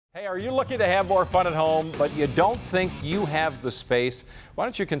Hey, are you looking to have more fun at home, but you don't think you have the space? Why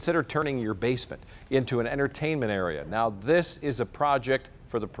don't you consider turning your basement into an entertainment area? Now, this is a project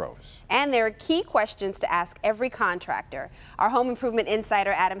for the pros. And there are key questions to ask every contractor. Our home improvement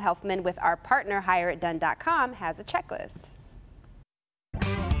insider, Adam Helfman, with our partner, HireItDone.com, has a checklist.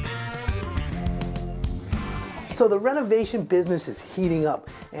 So the renovation business is heating up,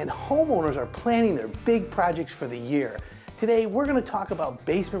 and homeowners are planning their big projects for the year. Today, we're going to talk about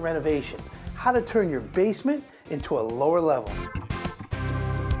basement renovations, how to turn your basement into a lower level.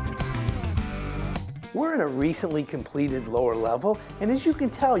 We're in a recently completed lower level, and as you can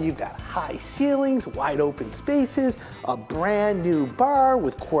tell, you've got high ceilings, wide open spaces, a brand new bar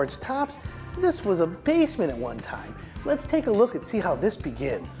with quartz tops. This was a basement at one time. Let's take a look and see how this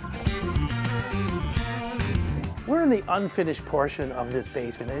begins. We're in the unfinished portion of this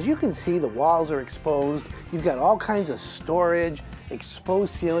basement. As you can see, the walls are exposed. You've got all kinds of storage,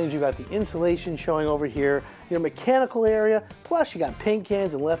 exposed ceilings. You've got the insulation showing over here, your mechanical area, plus you got paint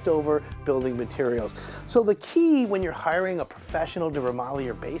cans and leftover building materials. So the key when you're hiring a professional to remodel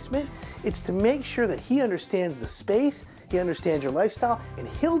your basement, it's to make sure that he understands the space, he understands your lifestyle, and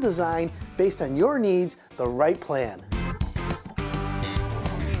he'll design, based on your needs, the right plan.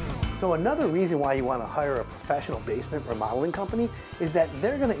 So another reason why you want to hire a professional basement remodeling company is that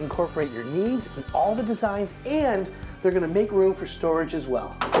they're going to incorporate your needs in all the designs, and they're going to make room for storage as well.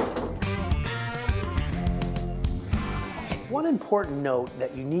 One important note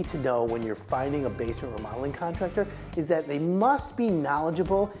that you need to know when you're finding a basement remodeling contractor is that they must be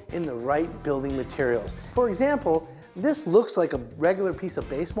knowledgeable in the right building materials. For example, this looks like a regular piece of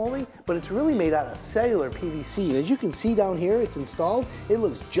base molding, but it's really made out of cellular PVC. And as you can see down here, it's installed. It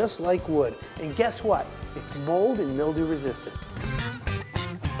looks just like wood. And guess what? It's mold and mildew resistant.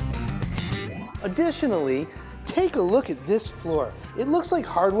 Additionally, take a look at this floor. It looks like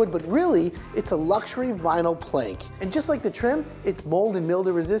hardwood, but really, it's a luxury vinyl plank. And just like the trim, it's mold and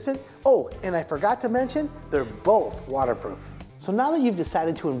mildew resistant. Oh, and I forgot to mention, they're both waterproof. So now that you've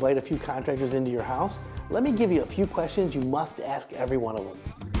decided to invite a few contractors into your house, let me give you a few questions you must ask every one of them.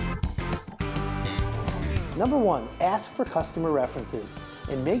 Number one, ask for customer references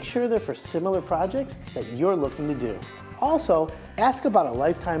and make sure they're for similar projects that you're looking to do. Also, ask about a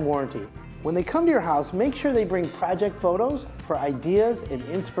lifetime warranty. When they come to your house, make sure they bring project photos for ideas and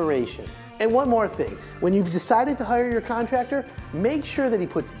inspiration. And one more thing, when you've decided to hire your contractor, make sure that he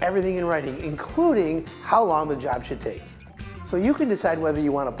puts everything in writing, including how long the job should take. So you can decide whether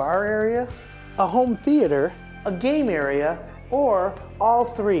you want a bar area, a home theater, a game area, or all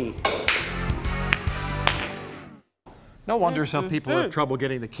three. No wonder some people have trouble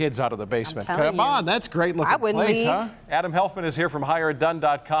getting the kids out of the basement. Come on, that's great looking I wouldn't place, leave. huh? Adam Helfman is here from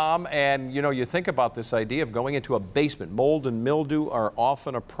HireItDone.com, and you know, you think about this idea of going into a basement. Mold and mildew are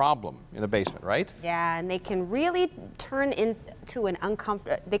often a problem in a basement, right? Yeah, and they can really turn into an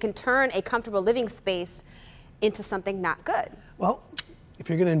they can turn a comfortable living space into something not good. Well, if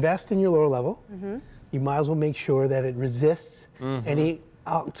you're going to invest in your lower level, you might as well make sure that it resists any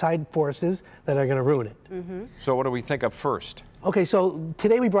outside forces that are going to ruin it. So what do we think of first? Okay, so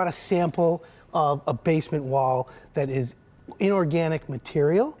today we brought a sample of a basement wall that is inorganic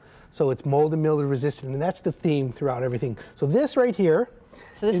material, so it's mold and mildew resistant, and that's the theme throughout everything. So this right here.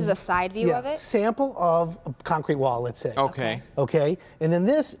 So this is a side view of it? Sample of a concrete wall, let's say. Okay. Okay, and then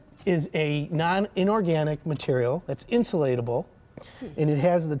this is a inorganic material that's insulatable, and it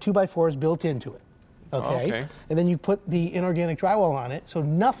has the 2x4s built into it. Okay? And then you put the inorganic drywall on it, so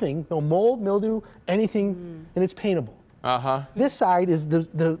nothing, no mold, mildew, anything, and it's paintable. This side is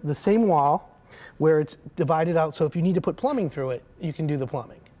the same wall where it's divided out, so if you need to put plumbing through it, you can do the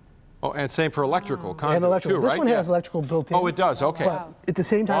plumbing. Oh, and same for electrical conduit And electrical. too, right? This one has electrical built in. Oh, it does, okay. But at the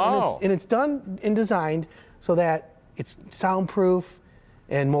same time, and it's done and designed so that it's soundproof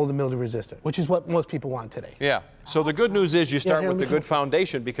and mold and mildew resistant, which is what most people want today. Yeah. So the good news is you start with the good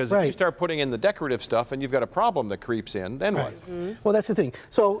foundation, because if you start putting in the decorative stuff and you've got a problem that creeps in, then what? Well, that's the thing.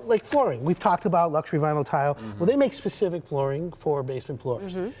 So like flooring, we've talked about luxury vinyl tile. Well, they make specific flooring for basement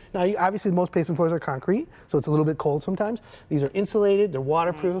floors. Now, obviously most basement floors are concrete, so it's a little bit cold sometimes. These are insulated, they're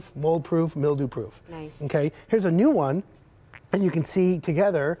waterproof, mold-proof, mildew-proof. Nice. Okay, here's a new one. And you can see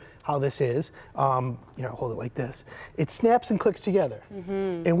together how this is. You know, hold it like this. It snaps and clicks together.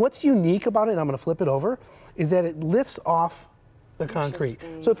 And what's unique about it, and I'm going to flip it over, is that it lifts off the concrete.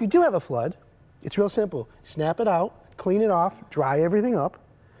 So if you do have a flood, it's real simple. Snap it out, clean it off, dry everything up,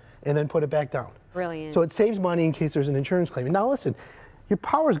 and then put it back down. Brilliant. So it saves money in case there's an insurance claim. And now listen, your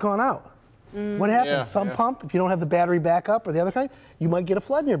power's gone out. What happens? Some pump, if you don't have the battery backup or the other kind, you might get a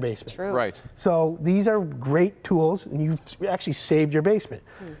flood in your basement. True. Right. So these are great tools, and you've actually saved your basement.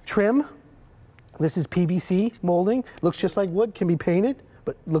 Trim, this is PVC molding. Looks just like wood, can be painted,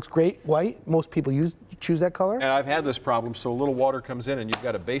 but looks great white. Most people choose that color. And I've had this problem, so a little water comes in and you've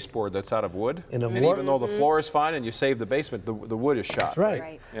got a baseboard that's out of wood. And even though the floor is fine and you save the basement, the wood is shot. That's right.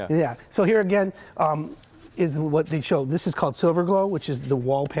 Right. Yeah. So here again is what they show. This is called Silver Glow, which is the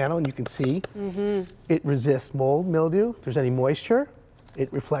wall panel, and you can see it resists mold, mildew. If there's any moisture,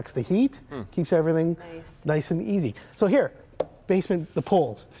 it reflects the heat, keeps everything nice and easy. So here, basement, the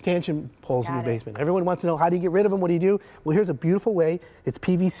poles, stanchion poles in the basement. Everyone wants to know, how do you get rid of them? What do you do? Well, here's a beautiful way. It's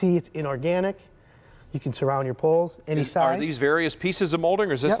PVC, it's inorganic. You can surround your poles any size. Are these various pieces of molding,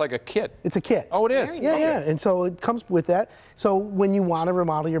 or is this like a kit? It's a kit. Oh, it is? Yeah. And so it comes with that. So when you want to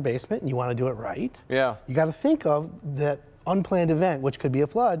remodel your basement and you want to do it right, you got to think of that unplanned event, which could be a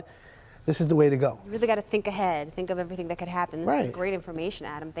flood. This is the way to go. You really got to think ahead, think of everything that could happen. This is great information,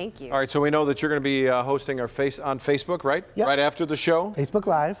 Adam. Thank you. All right, so we know that you're going to be hosting our on Facebook, right? Yep. Right after the show? Facebook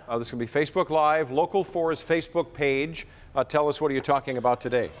Live. This is going to be Facebook Live, Local 4's Facebook page. Tell us, what are you talking about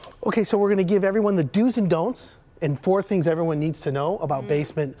today? Okay, so we're going to give everyone the do's and don'ts and 4 things everyone needs to know about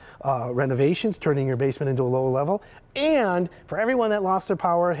basement renovations, turning your basement into a lower level. And for everyone that lost their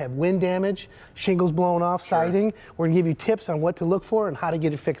power, have wind damage, shingles blown off, siding, we're going to give you tips on what to look for and how to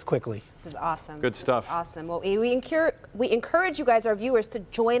get it fixed quickly. This is awesome. Good stuff. This is awesome. Well, we encourage you guys, our viewers, to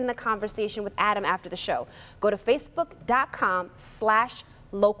join the conversation with Adam after the show. Go to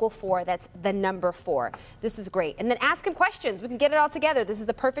facebook.com/Local4, that's the number 4. This is great. And then ask him questions. We can get it all together. This is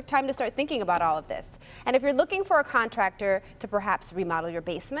the perfect time to start thinking about all of this. And if you're looking for a contractor to perhaps remodel your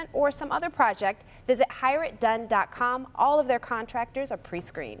basement or some other project, visit hireitdone.com. All of their contractors are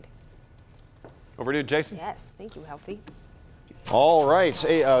pre-screened. Over to you, Jason. Yes, thank you, Helfie. All right.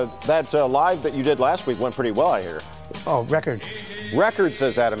 Hey, that live that you did last week went pretty well, I hear. Oh, record. Record,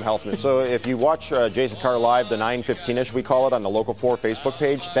 says Adam Helfman. So if you watch Jason Carr Live, the 9:15-ish, we call it, on the Local 4 Facebook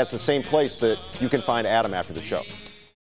page, that's the same place that you can find Adam after the show.